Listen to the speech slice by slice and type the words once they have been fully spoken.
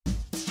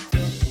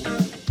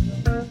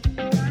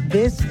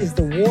This is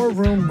the War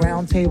Room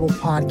Roundtable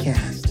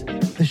podcast,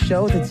 the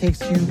show that takes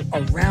you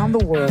around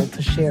the world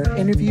to share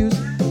interviews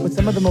with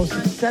some of the most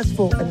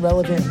successful and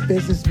relevant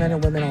businessmen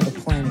and women on the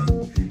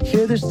planet.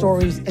 Hear their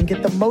stories and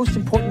get the most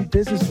important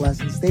business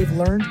lessons they've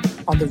learned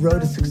on the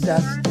road to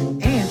success, and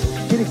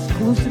get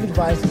exclusive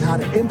advice on how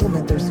to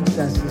implement their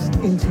successes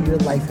into your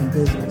life and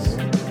business.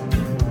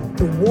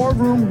 The War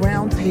Room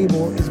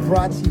Roundtable is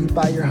brought to you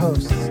by your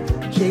hosts,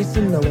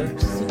 Jason Miller,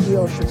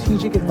 CEO of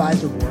Strategic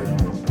Advisor Board,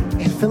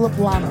 and Philip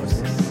Lanos,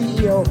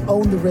 CEO of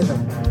Own the Rhythm,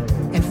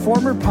 and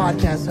former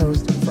podcast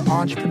host for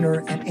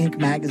Entrepreneur and Inc.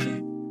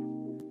 magazine.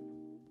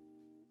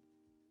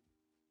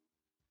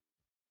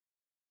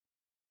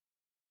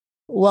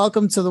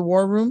 Welcome to the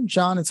War Room.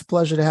 John, it's a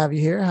pleasure to have you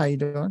here. How you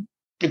doing?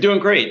 You're doing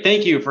great.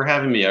 Thank you for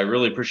having me. I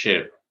really appreciate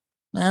it.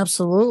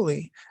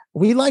 Absolutely.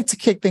 We like to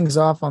kick things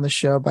off on the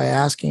show by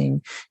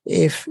asking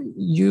if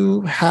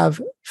you have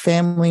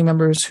family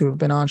members who have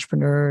been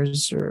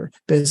entrepreneurs or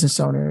business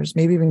owners,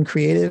 maybe even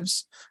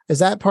creatives. Is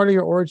that part of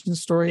your origin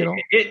story at all?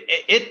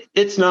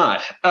 It's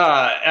not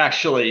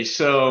actually.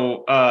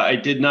 So I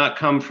did not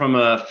come from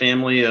a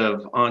family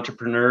of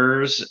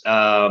entrepreneurs,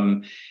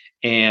 and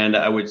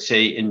I would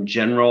say in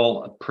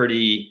general a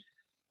pretty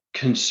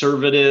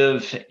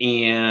conservative.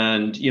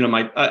 And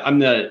I'm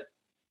the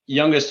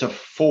youngest of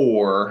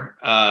four,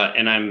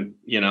 and I'm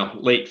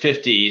late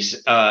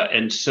 50s,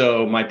 and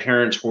so my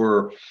parents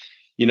were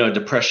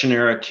Depression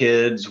era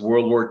kids,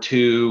 World War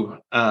II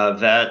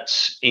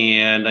vets,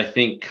 and I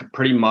think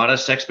pretty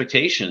modest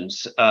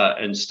expectations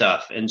and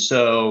stuff. And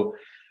so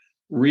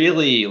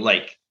really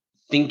like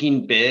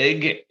thinking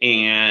big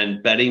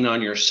and betting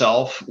on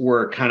yourself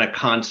were kind of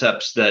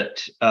concepts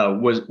that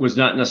was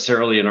not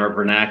necessarily in our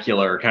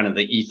vernacular, kind of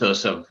the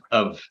ethos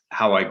of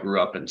how I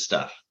grew up and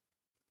stuff.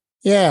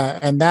 Yeah,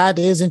 and that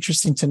is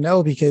interesting to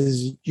know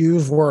because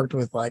you've worked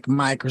with like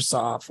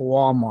Microsoft,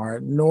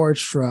 Walmart,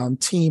 Nordstrom,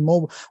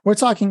 T-Mobile. We're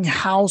talking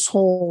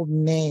household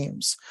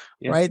names,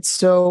 right?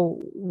 So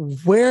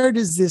where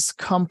does this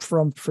come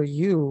from for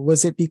you?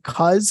 Was it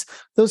because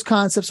those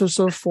concepts are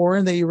so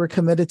foreign that you were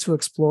committed to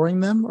exploring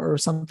them, or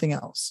something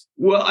else?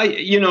 Well,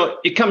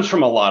 it comes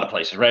from a lot of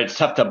places, right? It's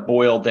tough to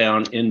boil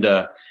down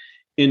into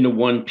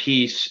one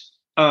piece.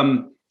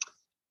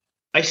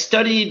 I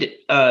studied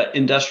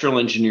industrial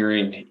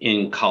engineering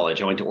in college.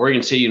 I went to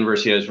Oregon State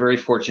University. I was very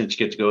fortunate to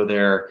get to go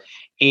there.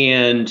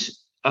 And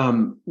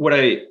what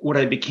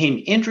I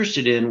became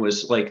interested in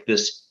was like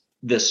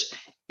this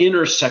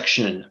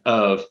intersection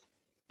of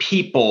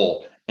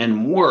people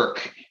and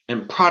work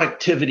and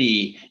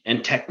productivity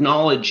and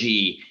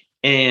technology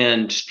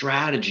and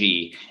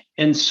strategy.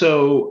 And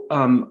so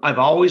I've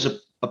always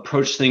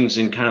approached things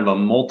in kind of a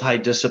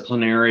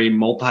multidisciplinary,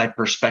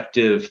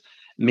 multi-perspective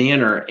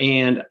manner.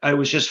 And I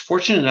was just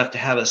fortunate enough to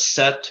have a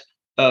set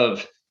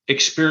of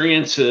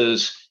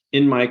experiences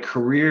in my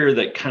career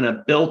that kind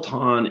of built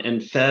on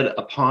and fed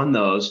upon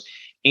those.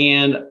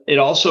 And it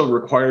also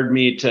required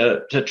me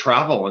to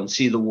travel and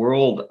see the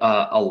world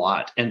a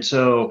lot. And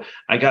so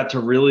I got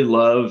to really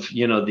love,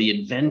 the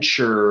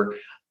adventure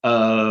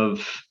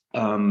of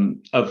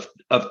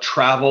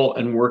travel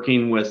and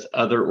working with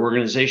other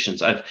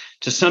organizations. I've,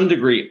 to some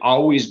degree,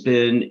 always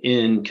been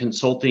in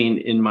consulting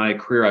in my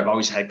career. I've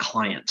always had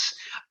clients.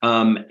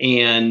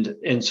 And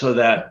so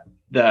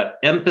that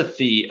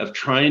empathy of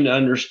trying to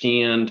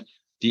understand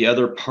the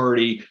other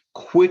party,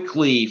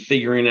 quickly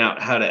figuring out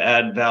how to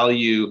add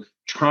value,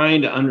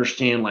 trying to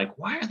understand like,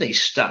 why are they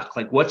stuck?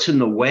 Like what's in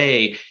the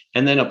way?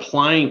 And then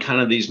applying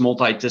kind of these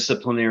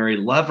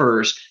multidisciplinary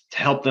levers to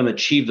help them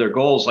achieve their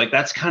goals. Like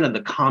that's kind of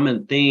the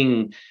common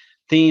theme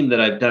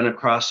that I've done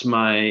across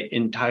my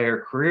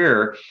entire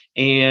career.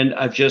 And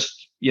I've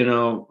just,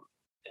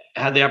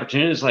 had the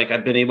opportunities, like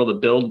I've been able to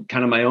build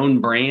kind of my own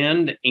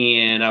brand.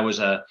 And I was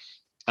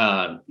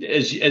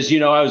as you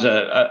know, I was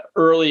a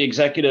early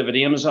executive at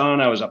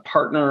Amazon. I was a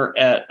partner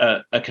at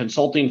a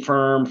consulting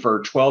firm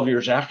for 12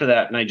 years after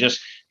that. And I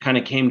just kind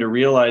of came to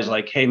realize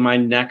like, hey, my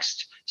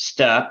next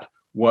step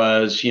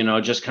was,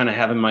 just kind of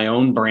having my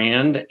own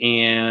brand.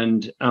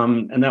 And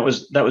that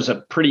was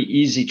a pretty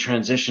easy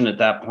transition at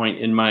that point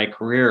in my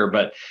career.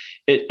 But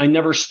I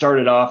never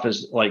started off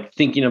as like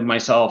thinking of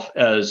myself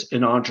as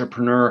an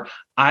entrepreneur.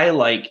 I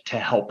like to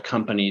help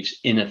companies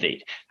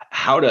innovate,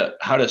 how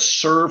to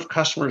serve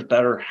customers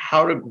better,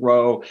 how to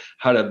grow,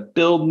 how to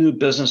build new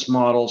business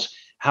models,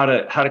 how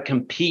to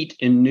compete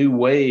in new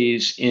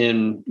ways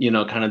in,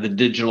 kind of the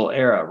digital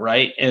era,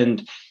 right?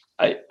 And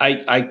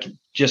I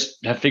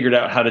just have figured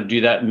out how to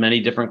do that in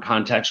many different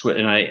contexts.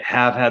 And I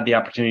have had the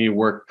opportunity to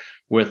work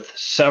with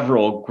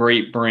several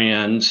great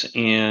brands,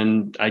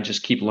 and I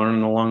just keep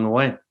learning along the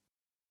way.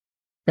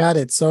 Got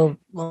it. So,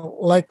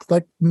 like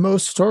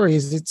most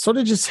stories, it sort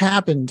of just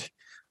happened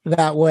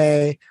that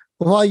way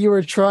while you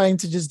were trying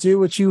to just do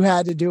what you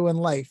had to do in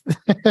life.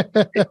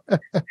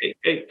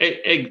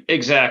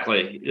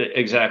 Exactly.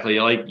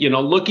 Like,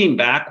 looking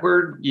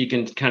backward, you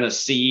can kind of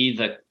see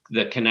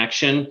the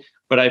connection,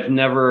 but I've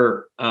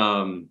never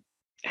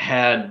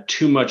had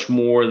too much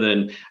more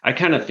than I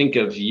kind of think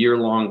of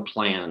year-long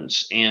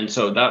plans. And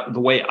so that the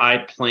way I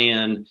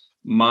plan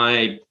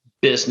my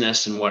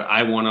business and what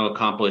I want to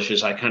accomplish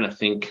is I kind of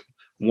think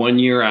 1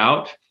 year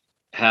out,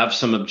 have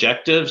some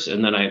objectives,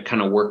 and then I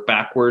kind of work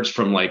backwards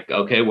from like,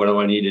 okay, what do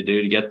I need to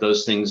do to get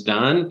those things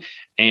done?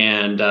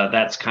 And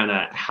that's kind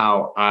of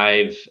how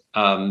I've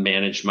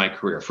managed my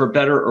career, for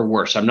better or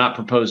worse. I'm not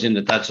proposing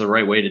that that's the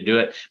right way to do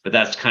it, but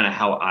that's kind of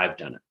how I've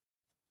done it.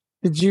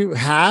 Did you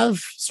have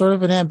sort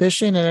of an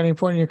ambition at any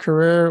point in your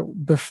career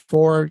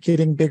before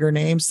getting bigger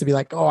names to be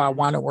like, oh, I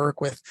want to work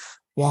with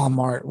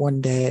Walmart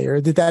one day? Or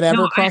did that ever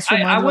No, cross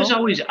your I mind at was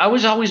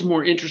all? always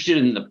more interested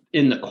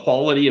in the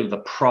quality of the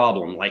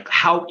problem, like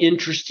how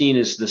interesting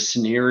is the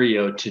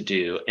scenario to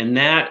do, and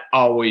that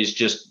always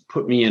just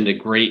put me into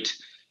great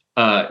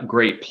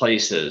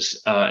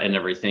places and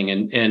everything,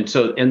 and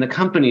the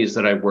companies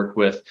that I worked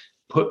with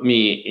put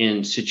me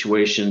in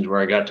situations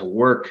where I got to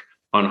work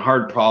on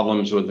hard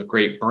problems with the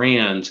great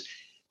brands,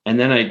 and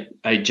then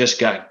I just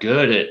got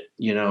good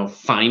at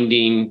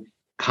finding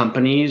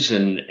companies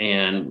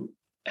and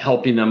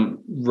helping them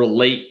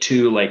relate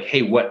to like,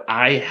 hey, what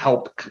I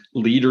help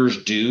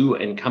leaders do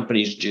and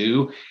companies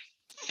do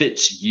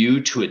fits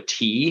you to a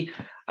T.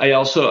 I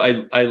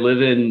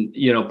live in,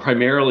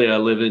 primarily I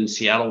live in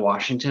Seattle,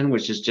 Washington,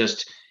 which is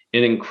just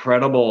an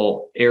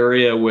incredible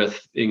area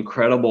with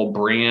incredible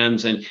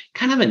brands and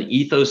kind of an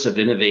ethos of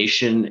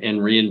innovation and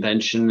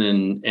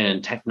reinvention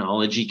and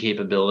technology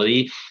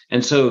capability.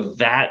 And so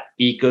that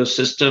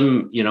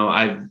ecosystem,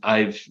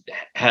 I've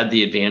had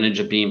the advantage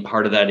of being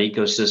part of that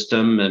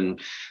ecosystem, and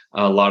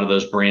a lot of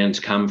those brands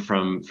come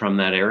from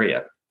that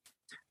area.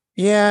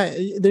 Yeah,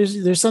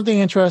 there's something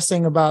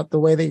interesting about the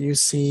way that you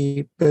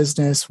see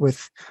business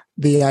with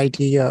the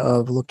idea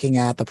of looking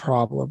at the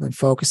problem and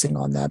focusing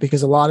on that,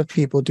 because a lot of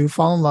people do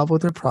fall in love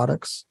with their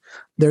products,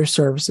 their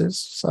services,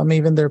 some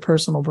even their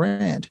personal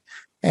brand,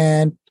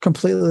 and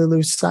completely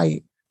lose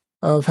sight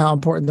of how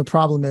important the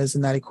problem is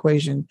in that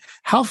equation.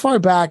 How far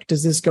back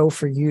does this go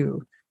for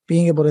you?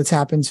 Being able to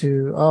tap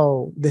into,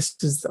 oh, this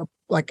is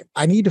like,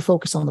 I need to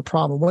focus on the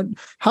problem.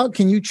 How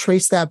can you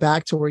trace that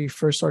back to where you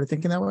first started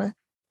thinking that way?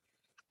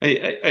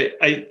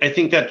 I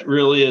think that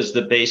really is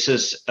the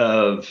basis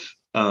of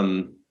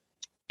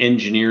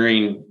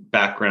engineering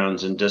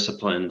backgrounds and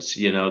disciplines.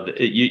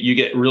 You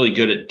get really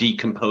good at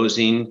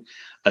decomposing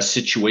a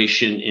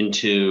situation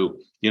into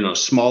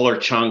smaller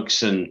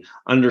chunks and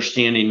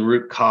understanding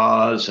root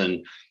cause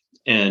and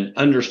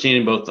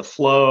understanding both the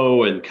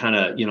flow and kind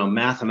of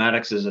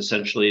mathematics is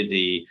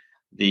essentially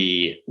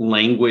the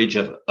language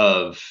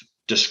of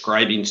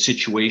describing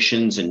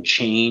situations and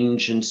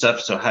change and stuff.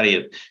 So how do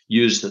you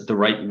use the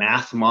right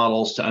math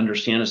models to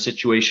understand a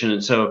situation?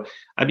 And so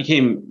I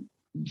became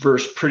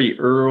versed pretty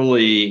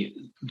early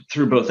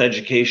through both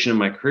education and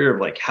my career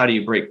of like, how do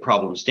you break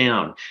problems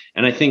down?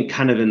 And I think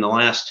kind of in the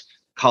last,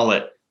 call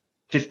it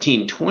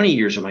 15, 20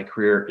 years of my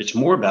career, it's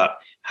more about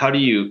how do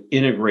you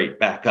integrate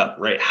back up,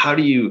 right? How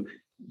do you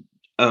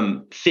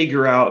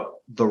figure out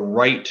the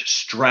right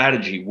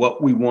strategy,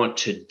 what we want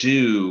to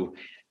do,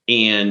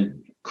 and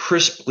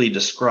crisply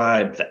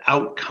describe the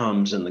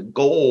outcomes and the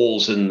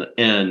goals and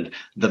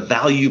the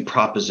value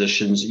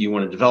propositions that you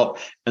want to develop,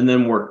 and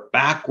then work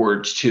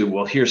backwards to,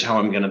 well, here's how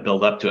I'm going to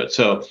build up to it.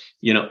 So,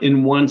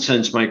 in one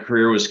sense, my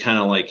career was kind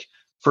of like,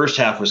 first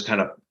half was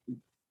kind of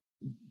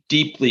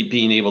deeply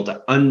being able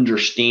to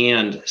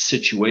understand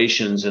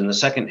situations, and the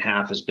second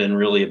half has been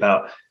really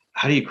about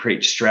how do you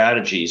create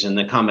strategies, and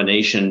the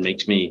combination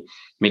makes me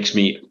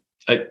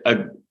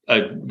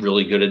a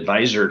really good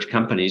advisor to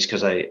companies,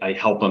 because I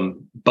help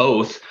them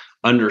both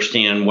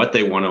understand what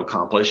they want to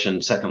accomplish,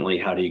 and secondly,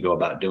 how do you go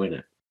about doing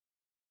it?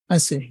 I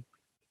see.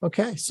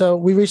 Okay, so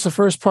we reached the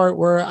first part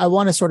where I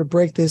want to sort of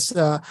break this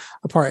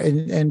apart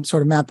and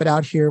sort of map it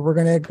out here. We're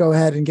going to go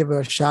ahead and give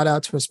a shout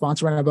out to a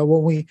sponsor right now. But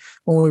when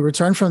we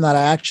return from that,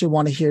 I actually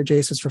want to hear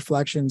Jason's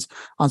reflections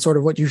on sort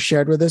of what you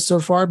shared with us so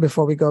far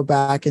before we go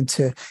back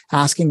into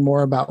asking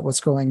more about what's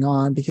going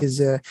on,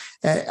 because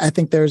I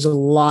think there's a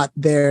lot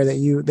there that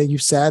you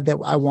said that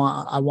I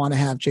want to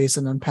have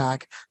Jason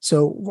unpack.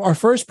 So our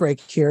first break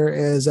here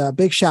is a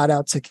big shout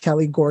out to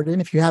Kelly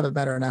Gordon. If you haven't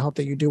met her, and I hope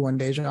that you do one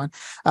day, John.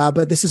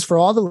 But this is for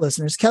all the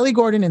listeners. Kelly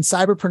Gordon in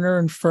Cyberpreneur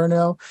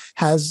Inferno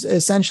has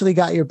essentially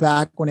got your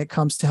back when it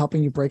comes to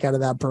helping you break out of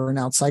that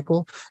burnout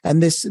cycle.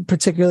 And this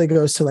particularly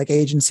goes to like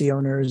agency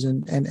owners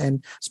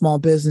and small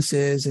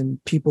businesses and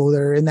people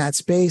that are in that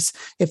space.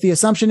 If the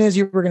assumption is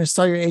you were going to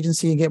start your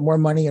agency and get more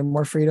money and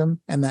more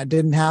freedom, and that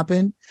didn't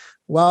happen,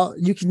 well,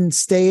 you can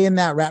stay in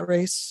that rat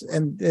race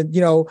and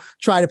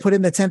try to put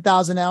in the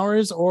 10,000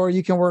 hours, or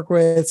you can work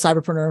with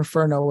Cyberpreneur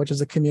Inferno, which is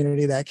a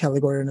community that Kelly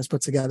Gordon has put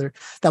together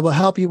that will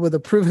help you with a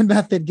proven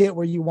method get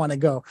where you want to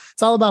go.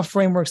 It's all about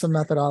frameworks and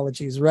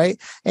methodologies,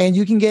 right? And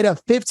you can get a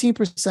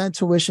 15%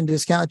 tuition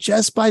discount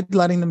just by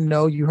letting them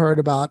know you heard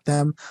about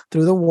them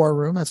through the War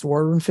Room. That's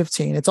War Room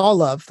 15. It's all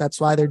love.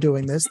 That's why they're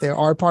doing this. They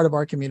are part of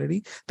our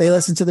community. They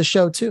listen to the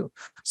show too.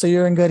 So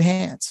you're in good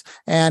hands.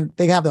 And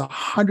they have the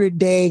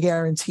 100-day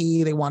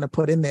guarantee they want to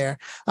put in there.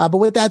 But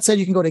with that said,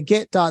 you can go to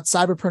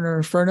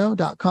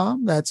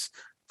get.cyberpreneurinferno.com. That's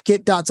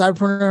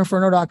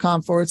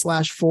get.cyberpreneurinferno.com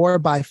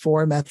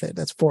 /4x4 method.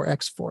 That's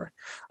 4x4.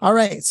 All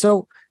right.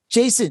 So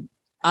Jason,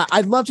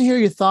 I'd love to hear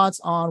your thoughts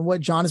on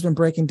what John has been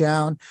breaking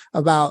down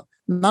about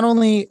not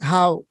only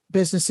how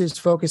businesses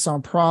focus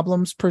on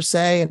problems per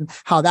se, and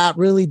how that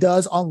really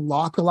does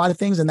unlock a lot of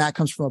things. And that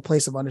comes from a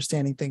place of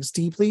understanding things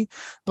deeply,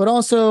 but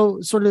also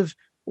sort of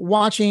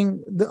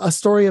watching a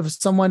story of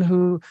someone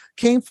who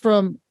came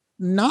from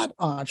not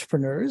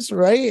entrepreneurs,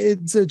 right?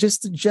 It's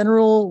just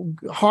general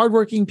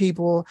hardworking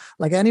people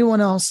like anyone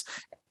else,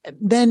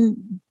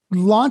 then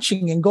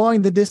launching and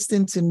going the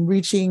distance and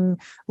reaching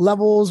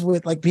levels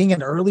with like being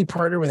an early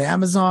partner with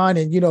Amazon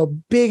and,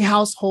 big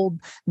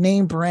household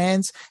name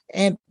brands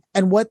and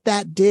what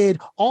that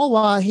did, all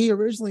while he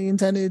originally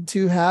intended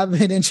to have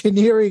an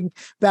engineering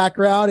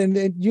background.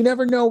 And you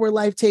never know where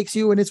life takes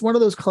you. And it's one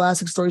of those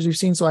classic stories we've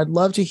seen. So I'd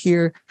love to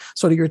hear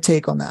sort of your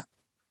take on that.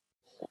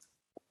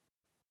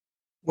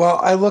 Well,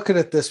 I look at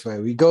it this way.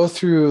 We go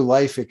through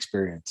life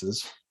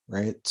experiences,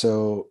 right?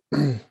 So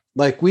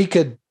like we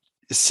could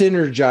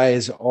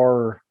synergize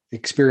our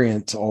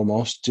experience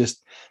almost,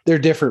 just they're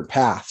different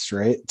paths,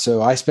 right?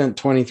 So I spent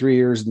 23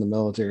 years in the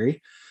military.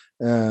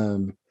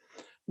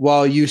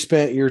 While you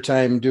spent your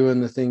time doing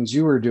the things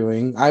you were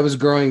doing, I was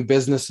growing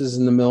businesses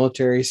in the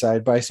military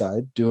side by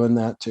side, doing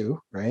that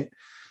too, right?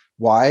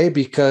 Why?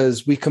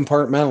 Because we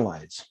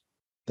compartmentalize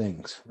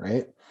things,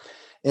 right?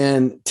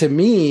 And to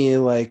me,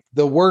 like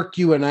the work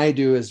you and I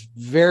do is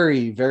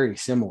very, very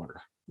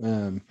similar.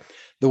 The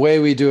way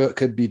we do it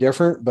could be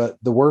different, but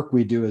the work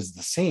we do is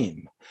the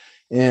same.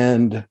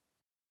 And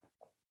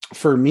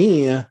for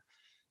me,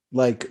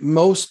 like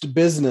most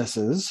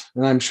businesses,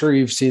 and I'm sure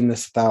you've seen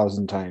this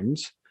 1,000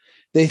 times,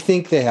 they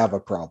think they have a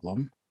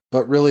problem,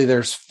 but really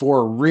there's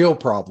 4 real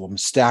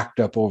problems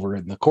stacked up over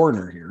in the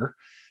corner here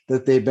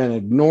that they've been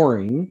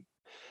ignoring.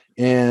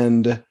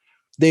 And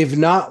they've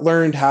not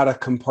learned how to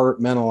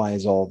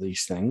compartmentalize all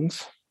these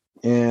things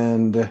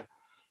and,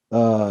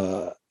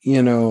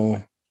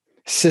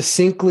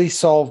 succinctly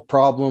solve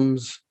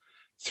problems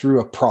through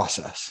a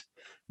process.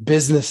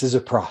 Business is a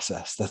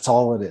process. That's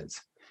all it is.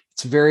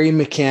 It's very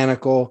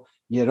mechanical.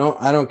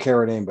 I don't care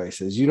what anybody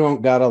says. You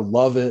don't got to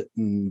love it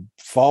and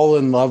fall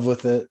in love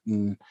with it.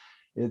 And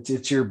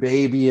it's your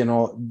baby and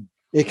all.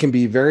 It can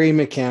be very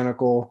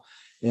mechanical.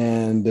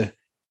 And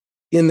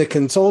in the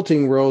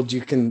consulting world,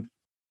 you can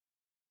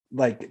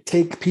like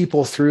take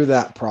people through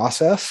that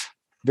process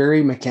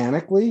very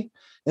mechanically,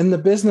 and the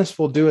business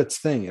will do its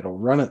thing. It'll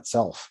run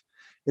itself.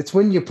 It's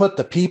when you put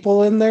the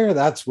people in there,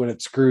 that's when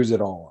it screws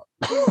it all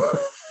up.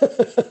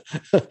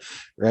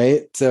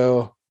 Right.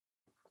 So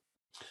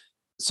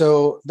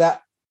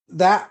that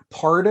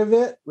part of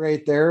it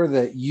right there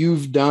that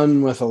you've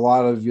done with a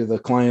lot of the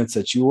clients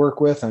that you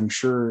work with, I'm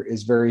sure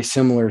is very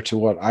similar to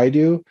what I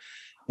do.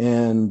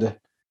 And,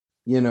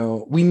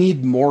 we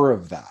need more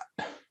of that.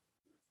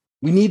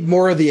 We need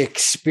more of the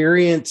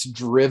experience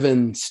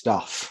driven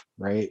stuff,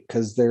 right?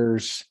 Because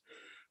there's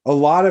a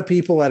lot of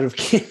people that have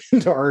came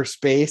into our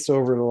space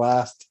over the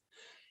last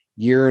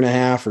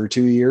 1.5 or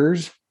 2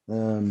 years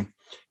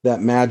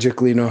that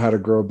magically know how to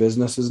grow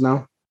businesses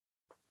now.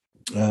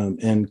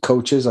 And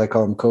coaches, I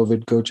call them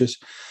COVID coaches.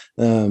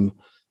 And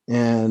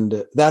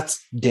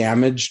that's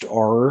damaged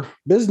our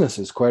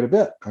businesses quite a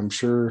bit. I'm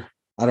sure,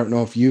 I don't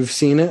know if you've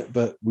seen it,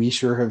 but we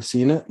sure have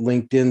seen it.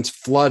 LinkedIn's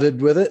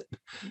flooded with it.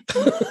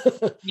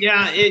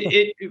 Yeah,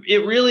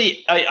 it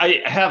really,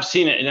 I have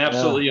seen it and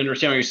absolutely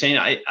understand what you're saying.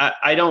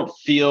 I don't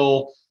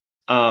feel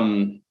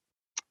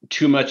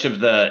too much of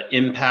the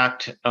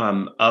impact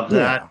of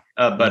that,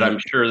 but I'm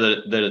sure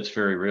that it's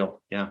very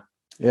real. Yeah.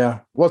 Yeah.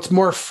 What's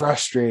more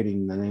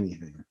frustrating than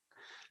anything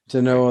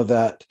to know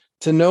that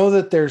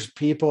there's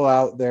people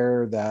out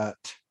there that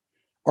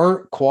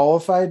aren't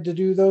qualified to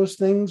do those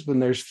things, when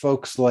there's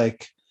folks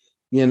like,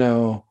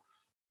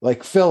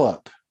 like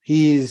Philip,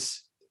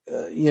 he's,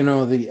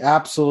 the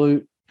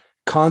absolute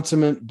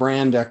consummate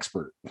brand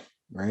expert,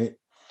 right?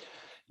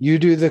 You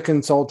do the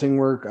consulting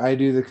work. I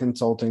do the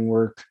consulting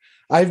work.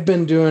 I've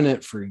been doing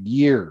it for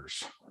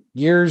years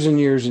and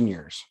years and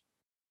years.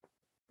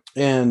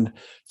 And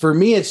for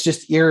me, it's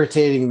just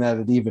irritating that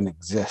it even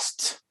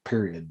exists,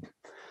 period.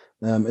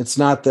 It's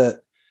not that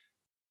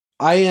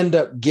I end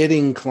up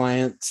getting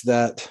clients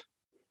that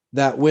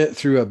went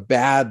through a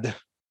bad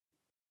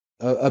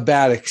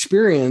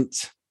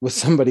experience with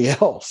somebody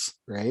else,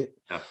 right?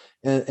 Yeah.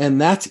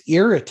 And that's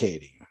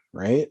irritating,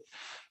 right?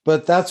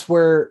 But that's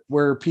where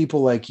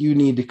people like you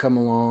need to come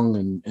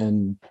along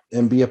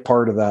and be a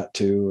part of that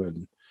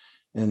too,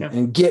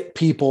 and get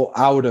people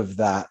out of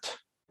that.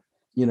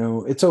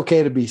 It's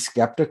okay to be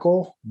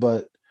skeptical,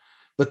 but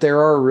there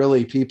are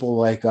really people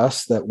like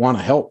us that want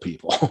to help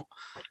people,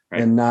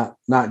 right? And not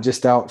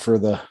just out for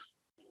the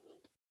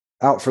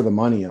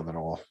money of it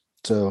all.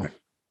 So,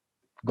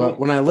 but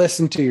when I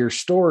listen to your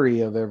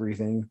story of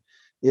everything,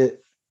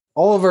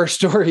 all of our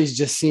stories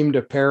just seem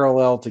to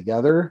parallel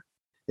together.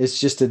 It's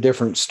just a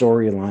different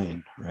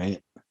storyline,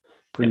 right?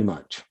 pretty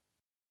much.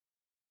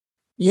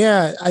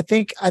 Yeah, I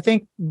think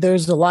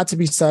there's a lot to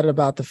be said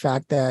about the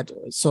fact that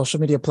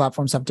social media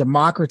platforms have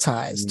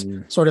democratized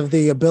sort of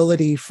the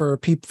ability for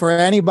people, for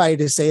anybody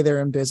to say they're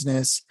in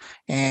business,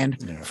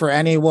 and for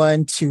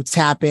anyone to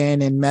tap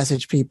in and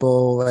message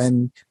people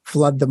and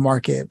flood the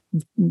market.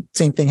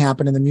 Same thing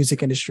happened in the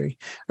music industry,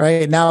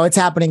 right? Now it's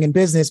happening in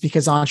business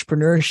because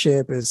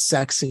entrepreneurship is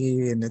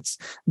sexy and it's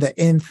the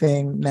in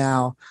thing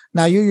now.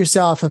 Now you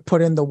yourself have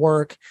put in the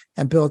work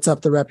and built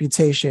up the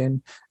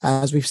reputation,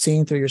 as we've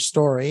seen through your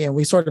story. And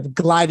we sort of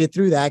glided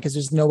through that because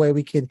there's no way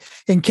we could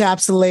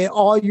encapsulate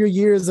all your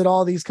years at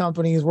all these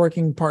companies,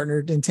 working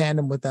partnered in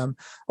tandem with them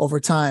over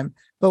time.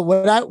 But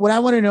what I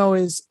want to know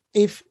is,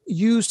 if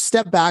you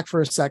step back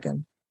for a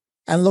second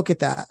and look at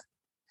that,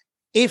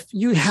 if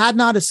you had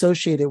not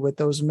associated with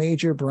those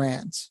major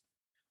brands,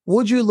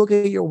 would you look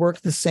at your work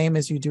the same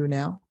as you do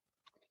now?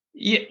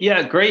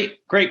 Yeah, great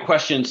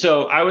question.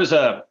 So I was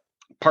a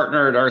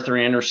partner at Arthur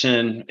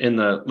Andersen in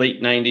the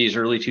late 90s,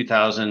 early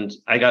 2000s.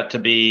 I got to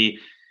be,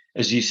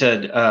 as you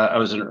said, I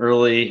was an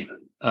early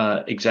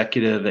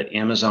executive at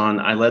Amazon.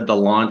 I led the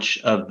launch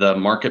of the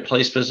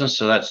marketplace business.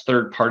 So that's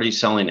third party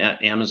selling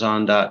at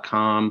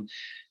Amazon.com.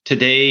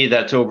 Today,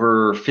 that's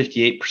over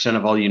 58%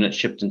 of all units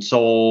shipped and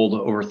sold,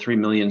 over 3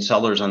 million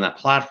sellers on that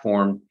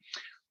platform.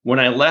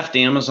 When I left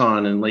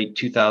Amazon in late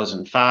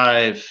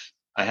 2005,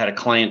 I had a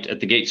client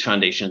at the Gates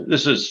Foundation.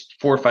 This was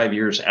 4 or 5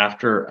 years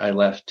after I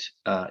left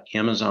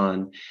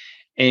Amazon.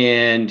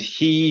 And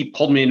he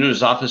pulled me into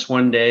his office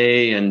one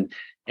day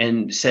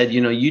and said,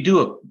 you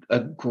do a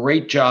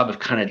great job of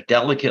kind of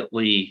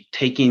delicately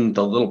taking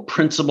the little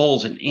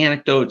principles and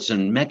anecdotes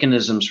and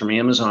mechanisms from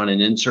Amazon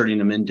and inserting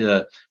them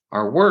into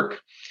our work.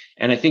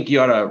 And I think you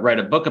ought to write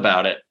a book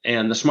about it.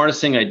 And the smartest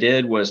thing I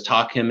did was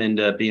talk him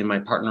into being my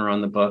partner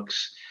on the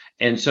books.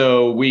 And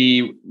so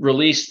we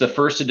released the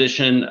first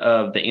edition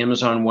of The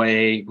Amazon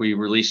Way. We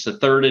released the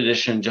third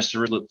edition just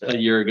a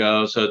year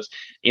ago. So it's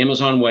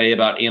Amazon Way,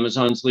 about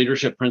Amazon's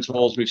leadership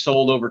principles. We've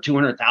sold over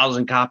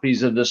 200,000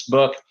 copies of this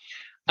book.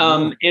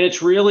 And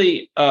it's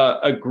really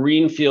a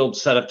greenfield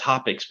set of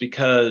topics,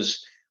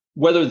 because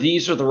whether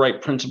these are the right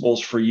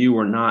principles for you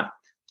or not,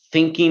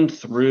 thinking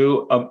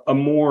through a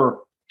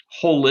more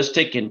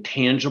holistic and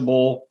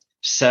tangible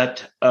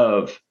set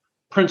of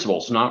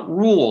principles, not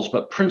rules,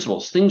 but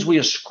principles, things we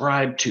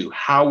ascribe to,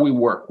 how we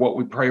work, what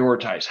we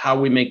prioritize, how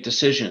we make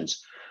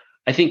decisions.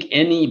 I think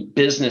any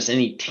business,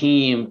 any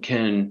team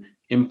can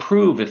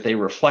improve if they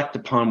reflect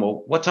upon,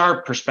 well, what's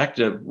our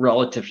perspective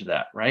relative to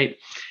that, right?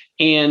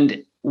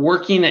 And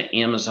working at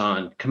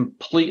Amazon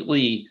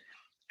completely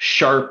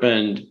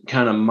sharpened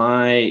kind of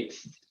my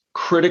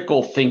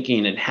critical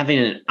thinking and having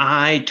an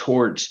eye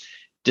towards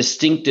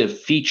distinctive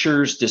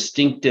features,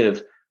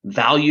 distinctive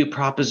value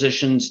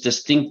propositions,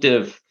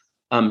 distinctive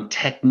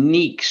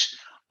techniques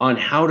on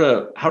how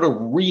to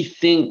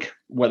rethink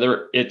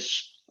whether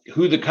it's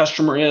who the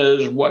customer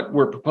is, what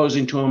we're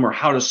proposing to them, or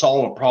how to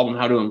solve a problem,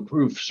 how to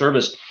improve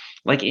service.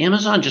 Like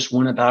Amazon just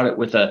went about it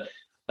with a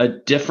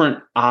different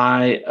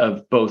eye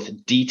of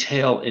both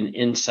detail and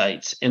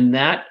insights. And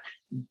that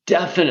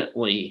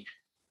definitely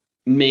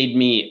made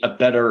me a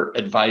better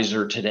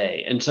advisor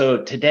today. And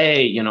so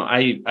today,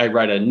 I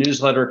write a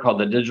newsletter called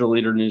the Digital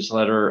Leader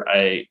Newsletter.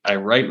 I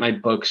write my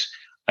books.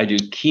 I do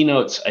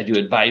keynotes. I do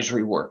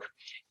advisory work.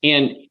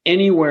 And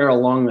anywhere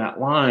along that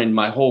line,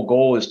 my whole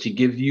goal is to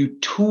give you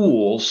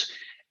tools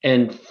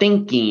and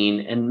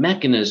thinking and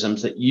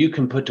mechanisms that you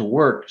can put to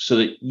work so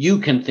that you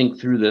can think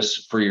through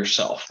this for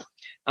yourself.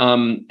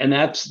 And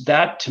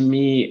that to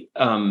me.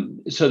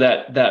 So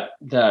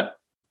that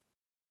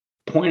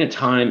point of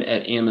time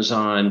at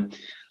Amazon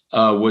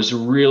was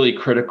really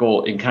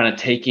critical in kind of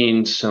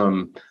taking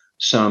some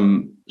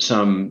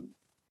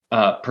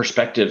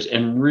perspectives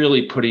and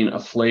really putting a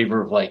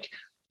flavor of like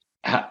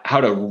how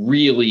to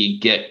really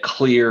get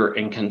clear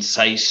and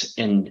concise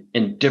and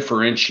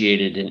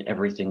differentiated in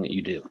everything that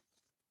you do.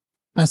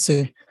 I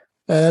see.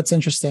 That's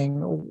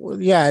interesting.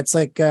 Yeah, it's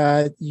like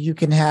you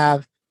can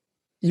have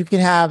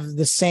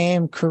the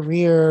same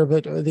career,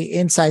 but the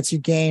insights you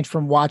gained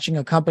from watching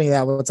a company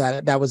that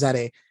was at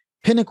a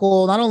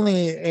pinnacle, not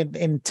only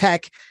in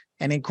tech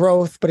and in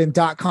growth, but in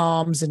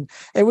 .coms. And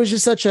it was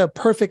just such a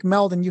perfect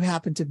meld. And you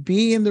happened to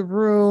be in the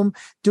room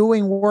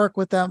doing work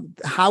with them,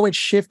 how it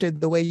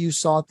shifted the way you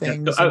saw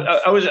things. Yeah,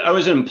 I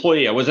was an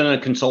employee. I wasn't a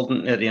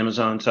consultant at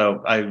Amazon.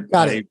 So I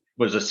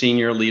was a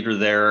senior leader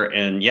there.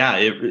 And yeah,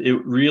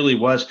 it really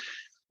was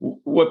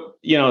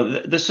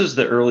this is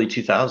the early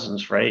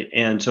 2000s, right?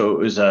 And so it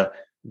was a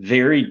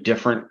very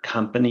different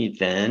company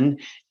then.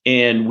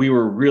 And we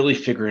were really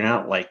figuring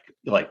out like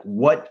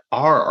what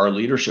are our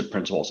leadership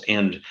principles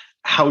and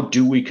how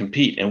do we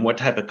compete and what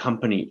type of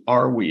company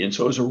are we? And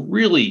so it was a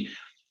really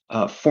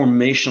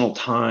formational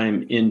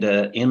time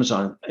into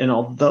Amazon. And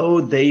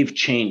although they've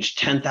changed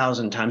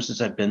 10,000 times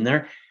since I've been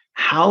there,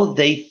 how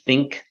they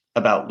think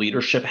about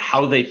leadership,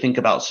 how they think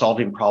about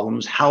solving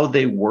problems, how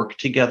they work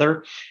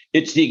together.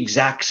 It's the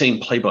exact same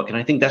playbook. And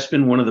I think that's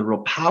been one of the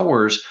real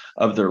powers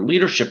of their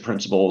leadership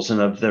principles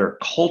and of their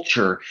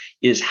culture,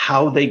 is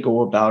how they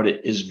go about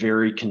it is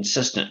very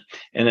consistent.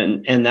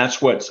 And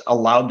that's what's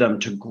allowed them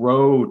to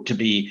grow to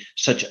be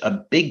such a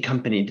big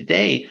company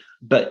today,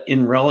 but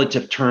in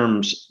relative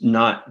terms,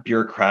 not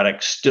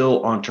bureaucratic,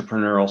 still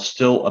entrepreneurial,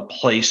 still a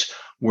place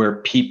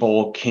where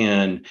people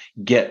can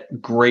get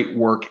great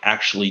work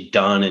actually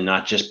done and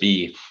not just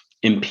be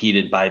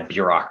impeded by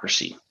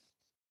bureaucracy.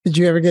 Did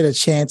you ever get a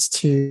chance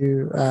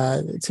to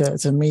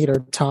meet or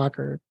talk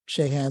or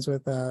shake hands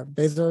with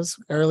Bezos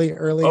early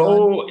on?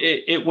 Oh,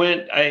 it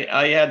went.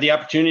 I had the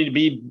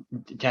opportunity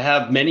to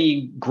have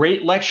many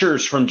great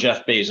lectures from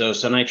Jeff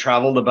Bezos, and I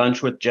traveled a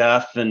bunch with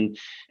Jeff and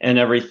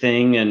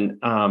everything. And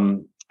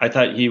I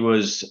thought he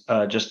was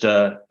just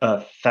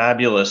a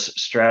fabulous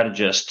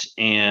strategist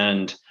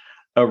and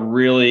a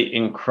really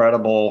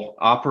incredible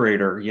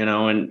operator,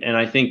 and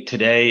I think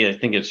today,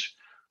 it's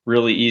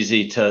really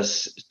easy to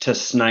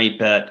snipe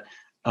at,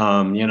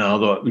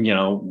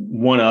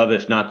 one of,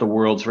 if not the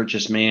world's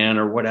richest man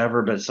or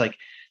whatever. But it's like,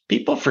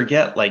 people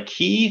forget, like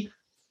he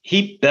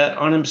bet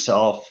on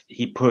himself.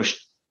 He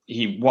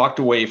walked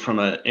away from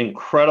an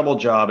incredible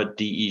job at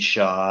D.E.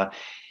 Shaw,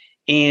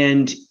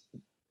 and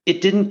it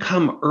didn't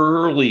come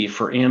early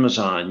for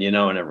Amazon,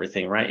 and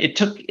everything, right? It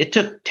took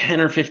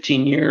 10 or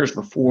 15 years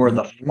before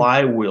the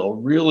flywheel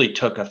really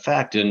took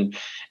effect. And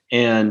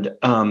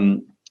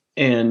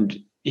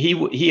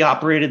he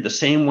operated the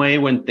same way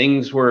when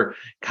things were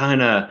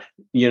kind of,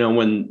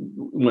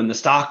 when the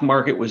stock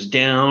market was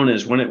down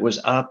as when it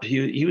was up.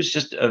 He was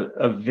just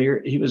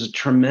he was a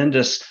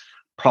tremendous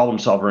problem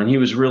solver. And he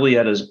was really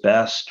at his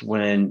best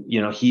when,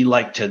 he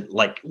liked to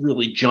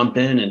really jump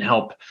in and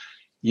help,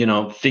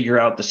 figure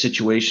out the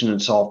situation and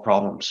solve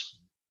problems.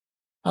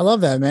 I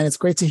love that, man. It's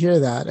great to hear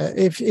that.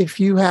 If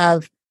you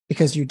have,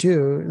 because you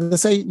do,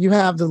 let's say you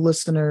have the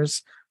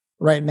listeners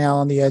right now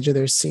on the edge of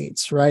their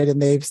seats, right? And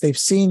they've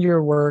seen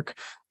your work,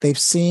 they've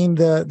seen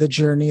the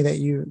journey that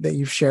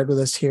you've shared with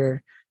us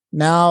here.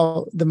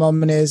 Now the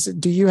moment is,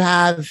 do you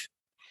have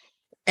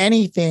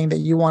anything that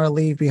you want to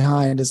leave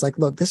behind? Is like,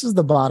 look, this is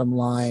the bottom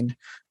line.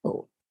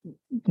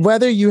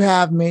 Whether you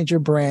have major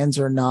brands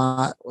or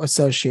not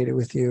associated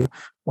with you,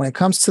 when it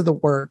comes to the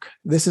work,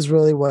 this is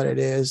really what it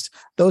is.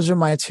 Those are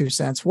my 2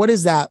 cents. What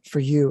is that for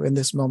you in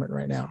this moment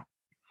right now?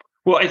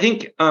 Well, I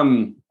think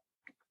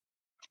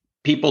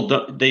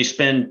people they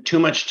spend too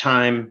much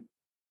time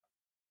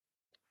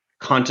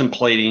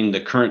contemplating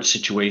the current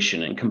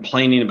situation and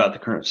complaining about the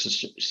current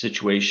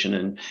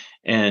situation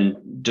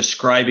and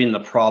describing the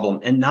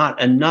problem, and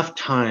not enough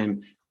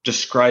time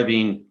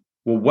describing,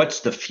 well,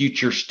 what's the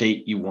future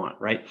state you want,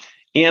 right?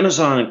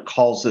 Amazon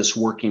calls this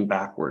working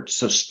backwards.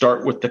 So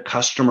start with the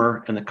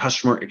customer and the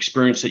customer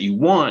experience that you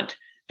want,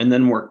 and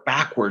then work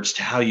backwards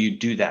to how you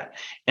do that.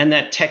 And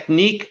that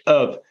technique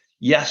of,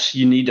 yes,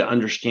 you need to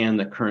understand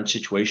the current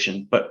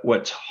situation, but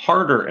what's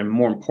harder and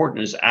more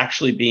important is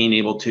actually being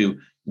able to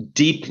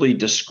deeply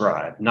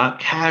describe, not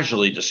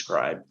casually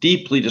describe,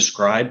 deeply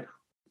describe,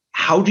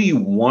 how do you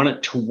want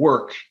it to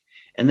work?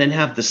 And then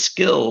have the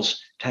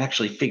skills to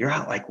actually figure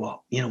out, like,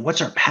 well,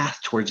 what's our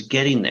path towards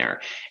getting there?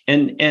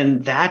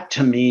 And that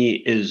to me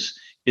is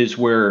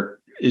where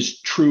is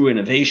true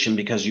innovation,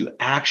 because you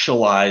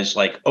actualize,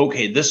 like,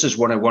 okay, this is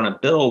what I want to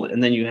build.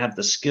 And then you have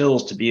the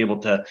skills to be able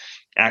to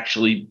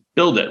actually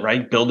build it,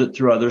 right? Build it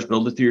through others,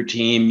 build it through your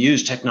team,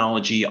 use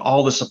technology,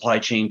 all the supply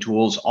chain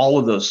tools, all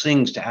of those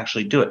things to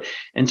actually do it.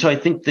 And so I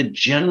think the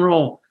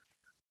general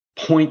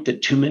point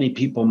that too many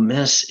people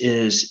miss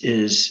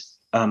is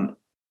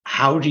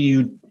how do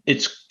you,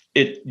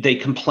 they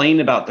complain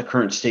about the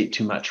current state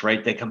too much,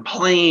 right? They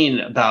complain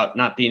about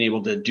not being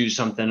able to do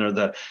something, or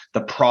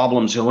the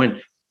problems going.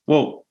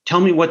 Well, tell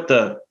me what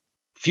the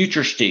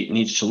future state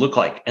needs to look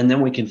like, and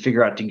then we can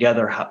figure out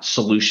together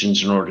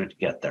solutions in order to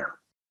get there.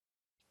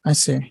 I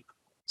see.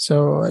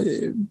 So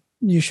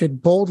you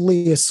should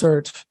boldly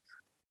assert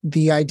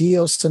the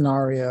ideal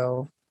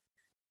scenario,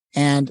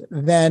 and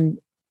then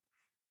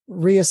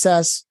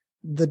reassess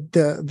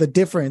the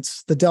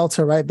difference, the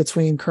delta, right,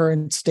 between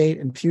current state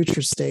and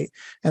future state,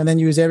 and then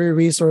use every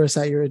resource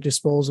at your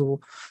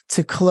disposal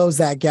to close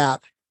that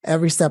gap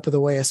every step of the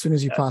way as soon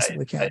as you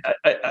possibly can.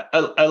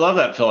 I love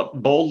that, Philip.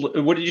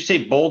 Bold. What did you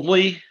say?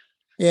 Boldly?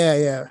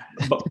 Yeah.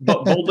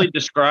 Boldly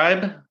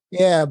describe.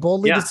 Yeah,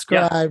 boldly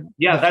describe.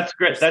 Yeah, that's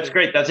great. That's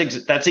great.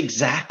 That's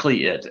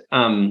exactly it.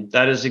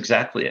 That is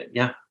exactly it.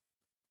 Yeah.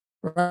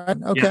 Right.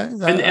 Okay.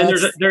 Yeah.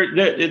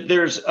 And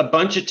there's a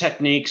bunch of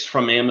techniques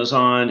from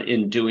Amazon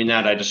in doing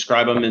that. I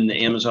describe them in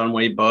the Amazon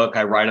Way book.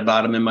 I write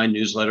about them in my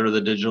newsletter, the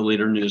Digital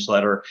Leader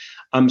newsletter.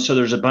 So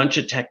there's a bunch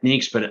of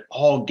techniques, but it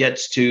all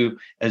gets to,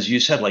 as you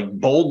said, like,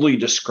 boldly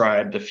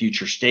describe the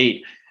future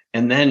state,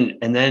 and then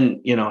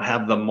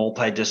have the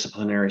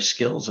multidisciplinary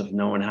skills of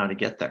knowing how to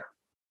get there.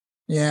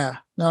 Yeah.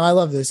 No, I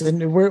love this,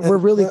 and we're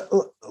really.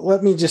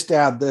 Let me just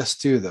add this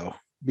too, though,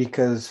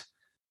 because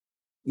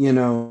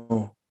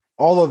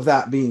all of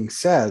that being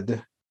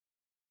said,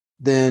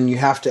 then you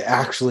have to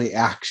actually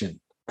action.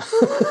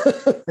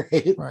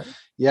 Right? Right.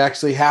 You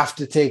actually have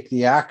to take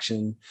the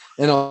action.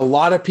 And a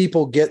lot of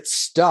people get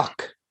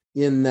stuck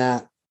in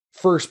that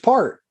first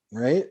part,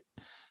 right?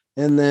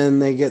 And then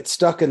they get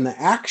stuck in the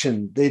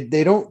action.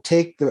 They don't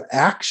take the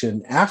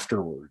action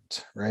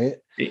afterwards, right?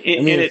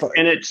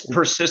 It's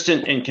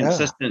persistent and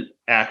consistent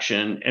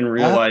action, and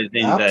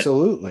realizing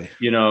absolutely.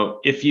 that,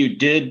 if you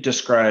did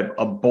describe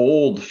a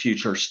bold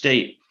future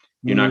state,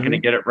 you're not going to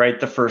get it right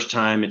the first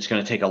time. It's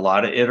going to take a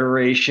lot of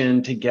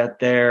iteration to get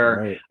there.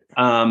 Right.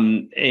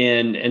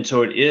 And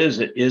so it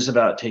is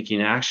about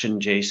taking action,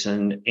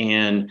 Jason,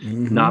 and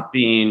not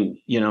being,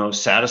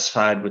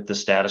 satisfied with the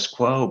status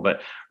quo,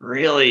 but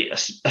really,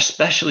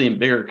 especially in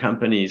bigger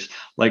companies,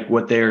 like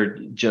what they're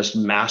just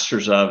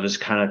masters of is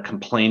kind of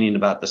complaining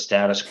about the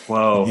status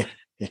quo.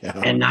 Yeah.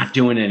 And not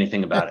doing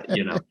anything about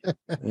it,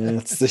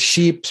 It's the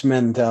sheep's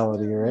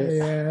mentality, right?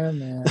 Yeah,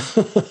 man.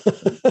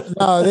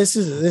 No, this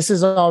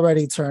is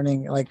already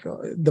turning like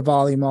the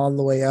volume all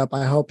the way up.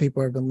 I hope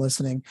people have been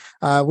listening.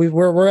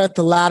 We're at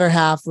the latter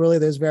half. Really,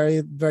 there's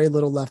very, very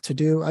little left to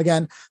do.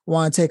 Again,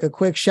 want to take a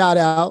quick shout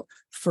out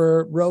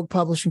for Rogue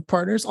Publishing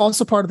Partners,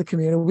 also part of the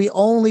community. We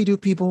only do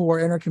people who are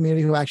in our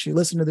community who actually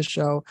listen to the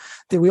show.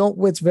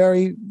 It's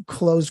very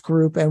close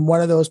group, and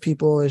one of those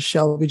people is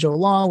Shelby Joe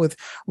Long with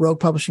Rogue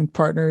Publishing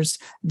Partners.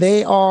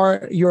 They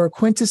are your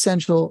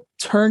quintessential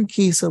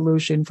turnkey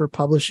solution for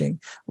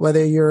publishing,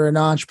 whether you're an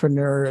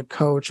entrepreneur, a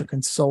coach, a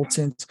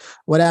consultant,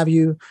 what have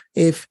you.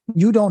 If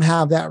you don't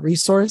have that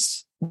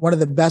resource, one of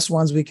the best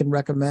ones we can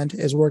recommend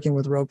is working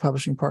with Rogue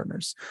Publishing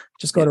Partners.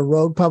 Just go to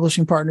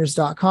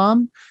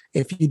roguepublishingpartners.com.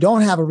 If you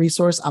don't have a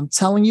resource, I'm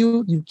telling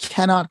you, you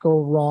cannot go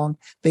wrong.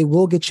 They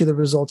will get you the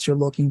results you're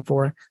looking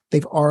for.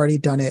 They've already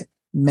done it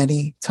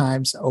many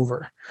times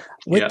over.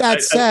 With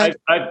that said,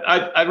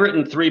 I've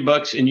written 3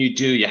 books, and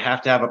you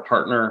have to have a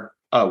partner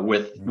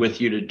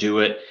with you to do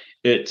it.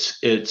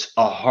 It's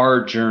a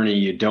hard journey.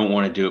 You don't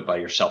want to do it by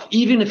yourself.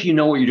 Even if you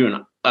know what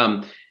you're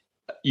doing,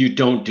 you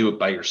don't do it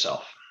by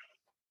yourself.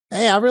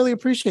 Hey, I really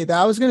appreciate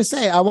that. I was going to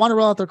say, I want to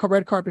roll out the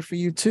red carpet for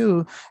you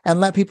too, and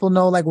let people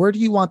know, like, where do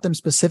you want them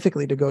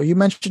specifically to go? You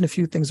mentioned a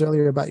few things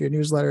earlier about your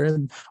newsletter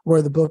and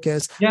where the book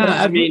is.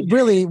 Yeah, but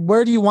really,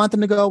 where do you want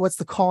them to go? What's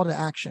the call to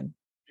action?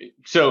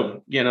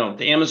 So,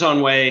 the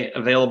Amazon way,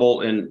 available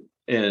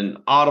in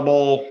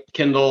Audible,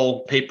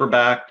 Kindle,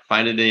 paperback.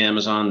 Find it at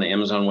Amazon, The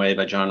Amazon Way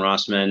by John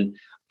Rossman.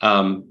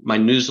 My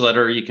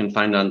newsletter you can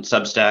find on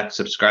Substack.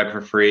 Subscribe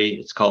for free.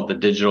 It's called the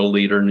Digital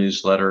Leader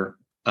Newsletter.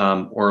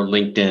 Or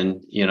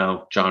LinkedIn,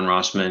 John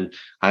Rossman.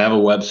 I have a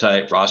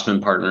website,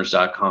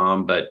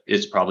 rossmanpartners.com, but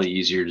it's probably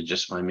easier to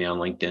just find me on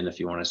LinkedIn if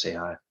you want to say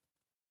hi.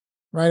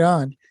 Right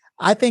on.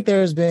 I think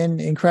there's been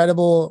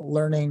incredible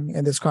learning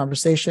in this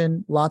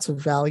conversation, lots of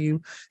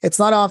value. It's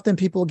not often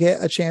people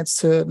get a chance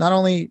to not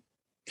only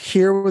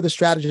hear with a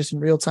strategist in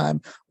real time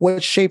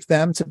what shaped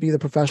them to be the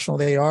professional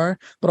they are,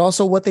 but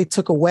also what they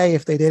took away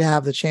if they did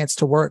have the chance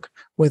to work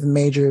with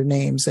major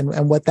names,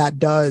 and what that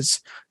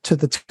does to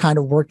the kind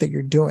of work that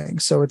you're doing.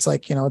 So it's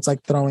like, it's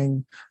like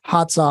throwing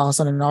hot sauce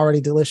on an already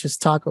delicious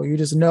taco. You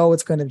just know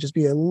it's going to just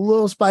be a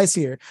little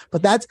spicier,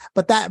 but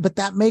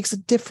that makes a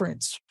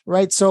difference.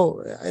 Right.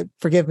 So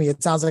forgive me.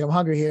 It sounds like I'm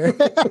hungry here.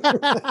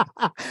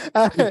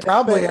 You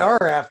probably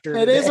are after.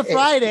 It is a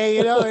Friday,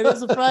 it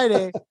is a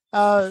Friday.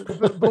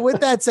 But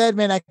with that said,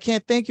 man, I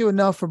can't thank you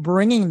enough for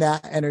bringing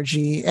that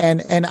energy.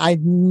 And I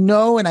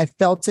know, and I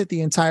felt it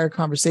the entire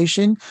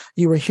conversation.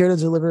 You were here to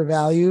deliver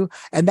value,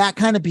 and that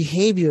kind of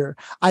behavior,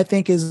 I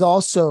think, is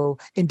also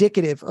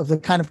indicative of the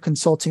kind of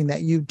consulting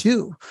that you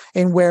do,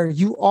 and where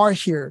you are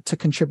here to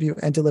contribute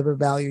and deliver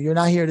value. You're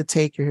not here to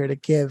take, you're here to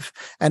give.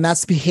 And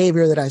that's the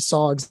behavior that I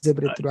saw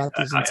exhibited throughout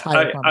this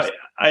entire conversation.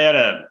 I had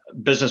a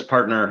business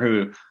partner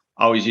who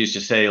always used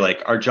to say,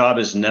 like, our job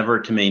is never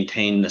to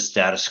maintain the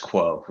status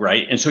quo,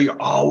 right? And so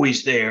you're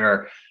always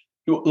there,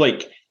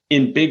 like,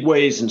 in big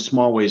ways and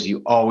small ways.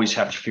 You always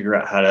have to figure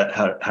out how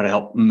to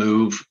help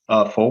move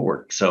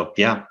forward. So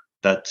yeah,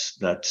 that's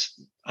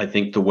I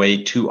think the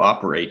way to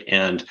operate,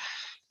 and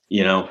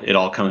it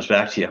all comes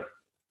back to you.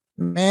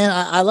 Man,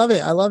 I love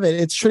it. I love it.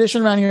 It's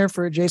tradition around here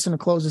for Jason to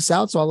close us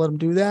out, so I'll let him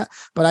do that.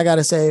 But I got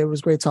to say, it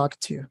was great talking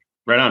to you.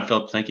 Right on,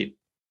 Philip. Thank you.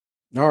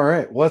 All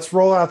right, let's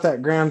roll out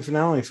that grand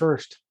finale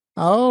first.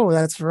 Oh,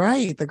 that's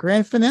right. The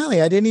grand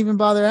finale. I didn't even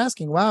bother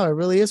asking. Wow, it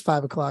really is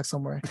 5:00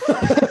 somewhere.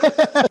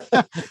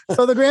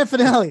 So the grand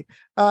finale.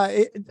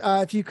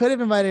 If you could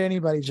have invited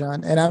anybody,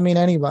 John, and I mean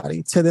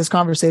anybody, to this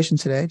conversation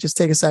today, just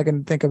take a second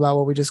and think about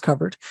what we just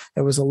covered.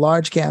 It was a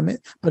large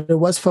gamut, but it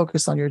was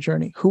focused on your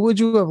journey. Who would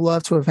you have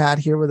loved to have had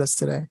here with us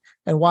today,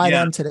 and why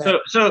them today?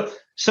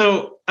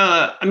 So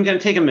I'm going to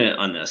take a minute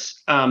on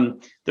this.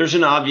 There's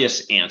an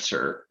obvious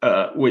answer,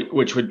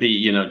 which would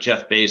be,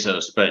 Jeff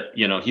Bezos, but,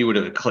 he would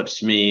have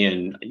eclipsed me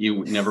and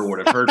you never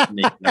would have heard from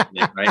me,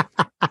 right?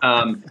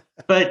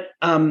 But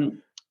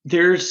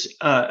there's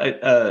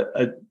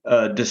a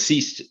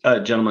deceased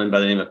gentleman by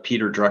the name of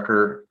Peter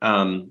Drucker,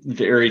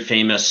 very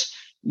famous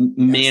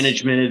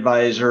management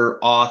advisor,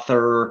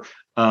 author.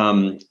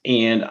 And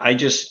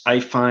I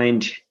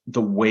find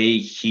the way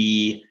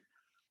he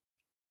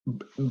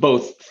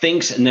both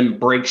thinks and then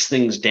breaks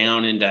things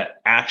down into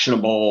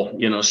actionable,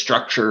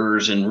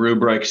 structures and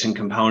rubrics and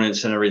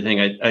components and everything.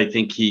 I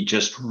think he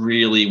just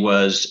really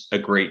was a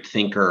great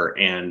thinker.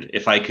 And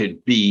if I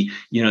could be,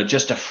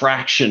 just a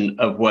fraction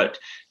of what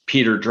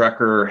Peter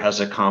Drucker has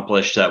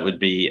accomplished, that would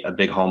be a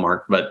big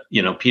hallmark. But,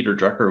 Peter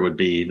Drucker would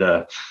be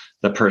the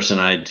person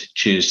I'd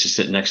choose to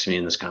sit next to me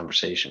in this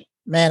conversation.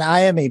 Man, I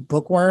am a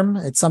bookworm.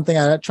 It's something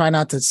I try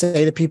not to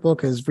say to people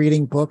because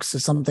reading books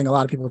is something a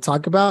lot of people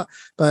talk about.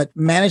 But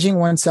Managing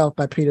Oneself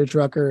by Peter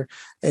Drucker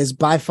is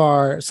by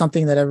far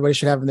something that everybody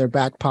should have in their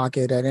back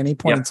pocket at any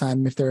point in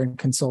time if they're in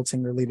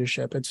consulting or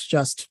leadership. It's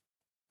just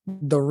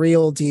the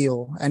real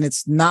deal. And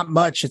it's not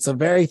much. It's a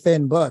very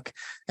thin book.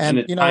 And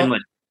it's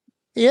timeless.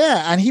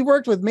 Yeah, and he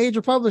worked with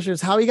major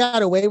publishers. How he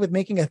got away with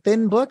making a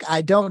thin book,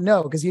 I don't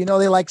know, because they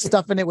like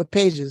stuffing it with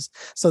pages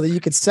so that you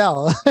could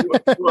sell.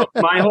 Well,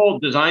 my whole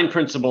design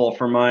principle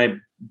for my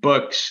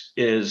books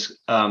is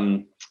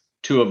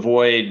to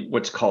avoid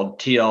what's called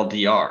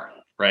TLDR,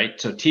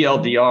 right? So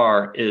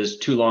TLDR is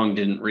too long,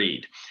 didn't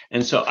read.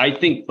 And so I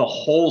think the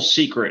whole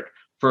secret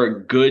for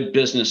a good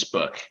business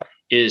book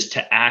is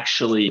to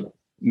actually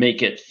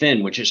make it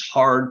thin, which is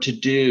hard to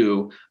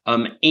do.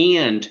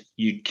 And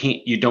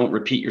you don't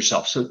repeat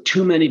yourself. So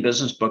too many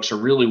business books are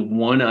really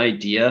one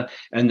idea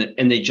and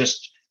they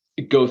just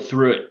go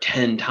through it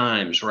 10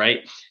 times,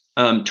 right?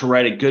 To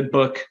write a good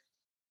book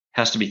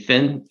has to be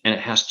thin and it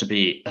has to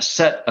be a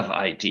set of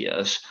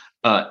ideas,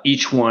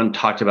 each one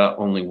talked about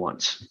only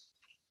once.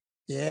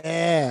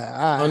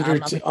 Yeah.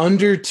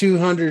 Under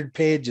 200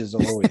 pages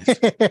always.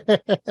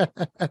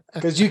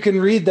 Because you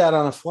can read that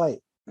on a flight.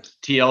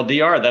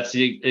 TLDR, that's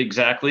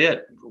exactly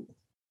it.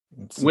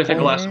 With a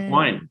glass of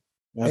wine.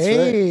 That's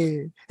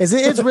right.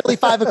 It's really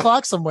 5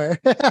 o'clock somewhere.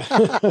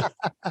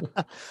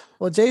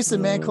 Well,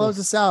 Jason, man, close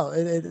us out.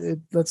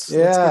 Let's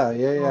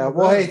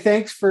Well, hey,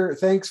 thanks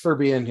for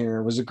being here.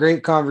 It was a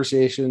great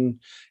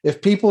conversation.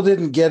 If people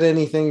didn't get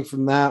anything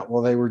from that,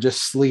 well, they were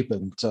just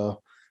sleeping.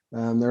 So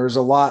there was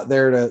a lot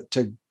there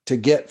to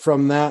get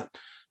from that.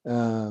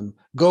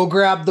 Go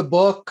grab the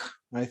book.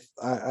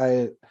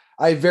 I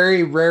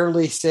very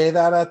rarely say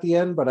that at the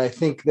end, but I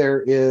think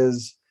there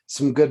is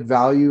some good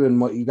value in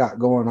what you got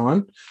going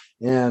on.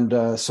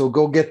 And so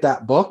go get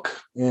that book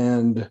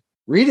and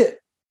read it.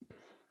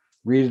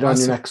 Read it on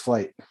your next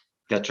flight.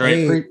 That's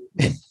right.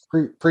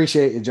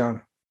 Appreciate you,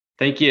 John.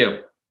 Thank you.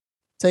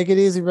 Take it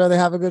easy, brother.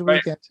 Have a good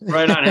weekend.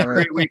 Right on. Have a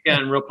great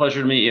weekend. Real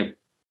pleasure to meet you.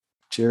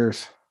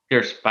 Cheers.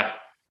 Cheers. Bye.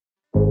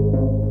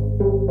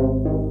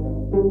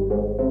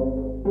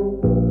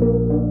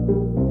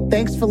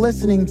 Thanks for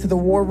listening to the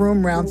War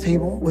Room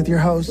Roundtable with your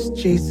hosts,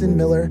 Jason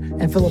Miller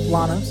and Philip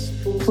Lanos.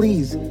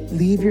 Please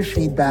leave your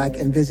feedback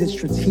and visit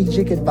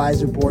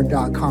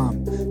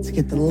strategicadvisorboard.com to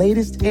get the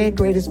latest and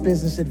greatest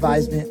business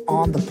advisement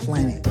on the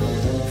planet.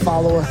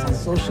 Follow us on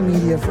social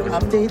media for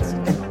updates,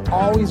 and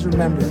always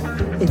remember,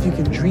 if you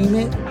can dream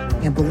it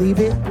and believe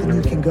it, then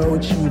you can go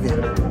achieve it.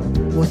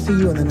 We'll see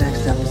you in the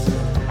next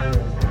episode.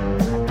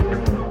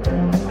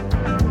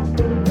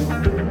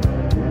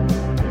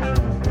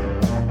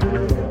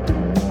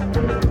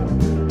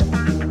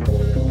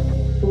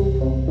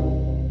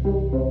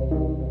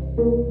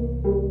 Thank you.